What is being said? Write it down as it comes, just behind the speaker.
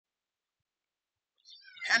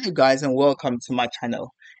Hello guys and welcome to my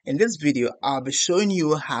channel. In this video, I'll be showing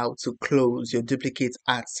you how to close your duplicate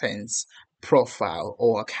AdSense profile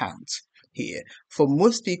or account here. For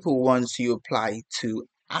most people, once you apply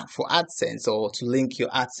for AdSense or to link your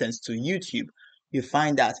AdSense to YouTube, you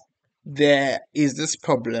find that there is this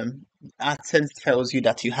problem. AdSense tells you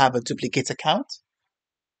that you have a duplicate account.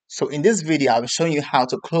 So in this video, I'll be showing you how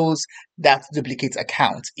to close that duplicate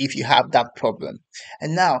account if you have that problem.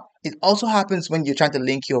 And now, it also happens when you're trying to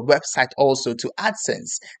link your website also to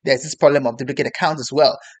AdSense. There's this problem of duplicate account as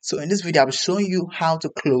well. So in this video, I'll be showing you how to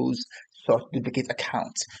close such duplicate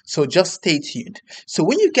accounts. So just stay tuned. So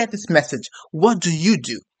when you get this message, what do?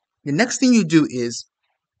 The next thing you do is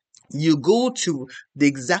you go to the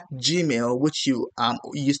exact Gmail which you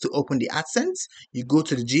used to open the AdSense. You go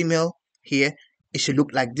to the Gmail here. It should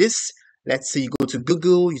look like this. Let's say you go to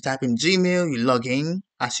Google, you type in Gmail, you log in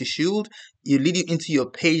as you should. You lead you into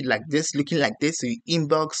your page like this, looking like this. So you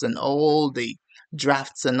inbox and all the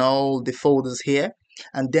drafts and all the folders here.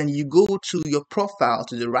 And then you go to your profile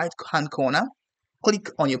to the right hand corner, click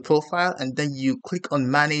on your profile, and then you click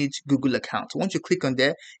on manage Google account. Once you click on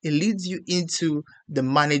there, it leads you into the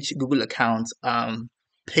manage Google account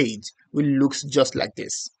page, which looks just like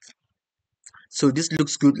this. So this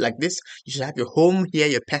looks good like this. You should have your home here,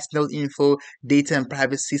 your personal info, data and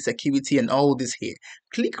privacy, security, and all this here.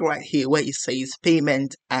 Click right here where it says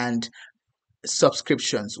payment and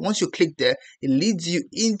subscriptions. Once you click there, it leads you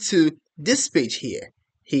into this page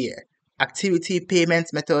here, activity, payment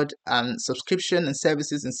method, subscription and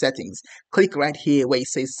services and settings. Click right here where it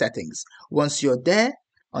says settings. Once you're there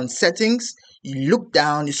on settings, you look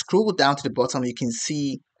down, you scroll down to the bottom, you can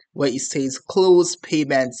see where it says close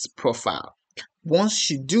payments profile. Once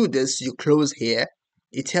you do this, you close here.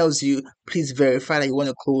 It tells you, please verify that you want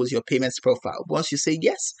to close your payments profile. Once you say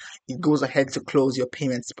yes, it goes ahead to close your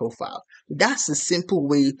payments profile. That's a simple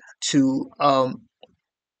way to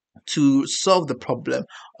solve the problem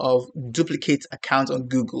of duplicate accounts on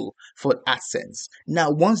Google for AdSense. Now,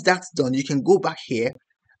 once that's done, you can go back here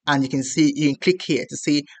and you can click here to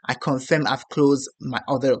say, I confirm I've closed my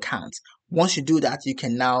other account. Once you do that, you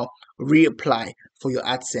can now reapply for your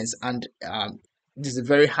AdSense, and there's a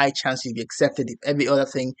very high chance you'll be accepted if every other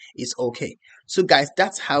thing is okay. So guys,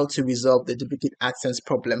 that's how to resolve the duplicate AdSense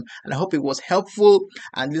problem, and I hope it was helpful.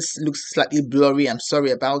 And this looks slightly blurry, I'm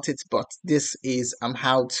sorry about it, but this is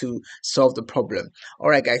how to solve the problem. All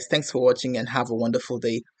right guys, thanks for watching and have a wonderful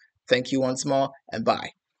day. Thank you once more, and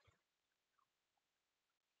bye.